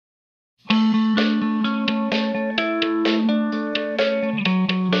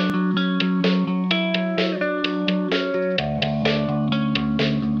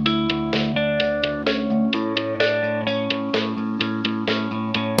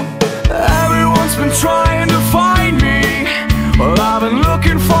been trying to find me. Well, I've been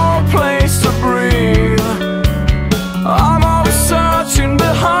looking for a place to breathe. I'm always searching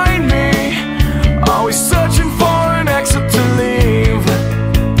behind me, always searching for an exit to leave.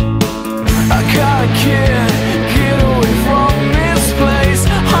 I gotta get away from this place.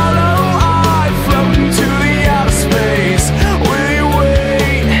 Hollow eye floating to the outer space. Will you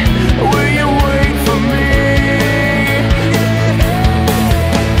wait for me?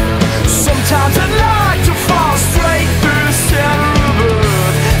 Sometimes I'd like to fall straight through the center of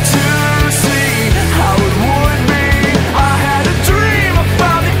Earth to see how it would be. I had a dream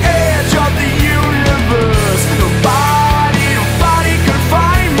about the edge of the universe. Nobody could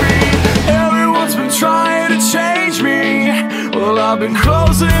find me. Everyone's been trying to change me. Well, I've been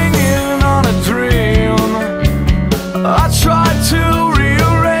closing in on a dream. I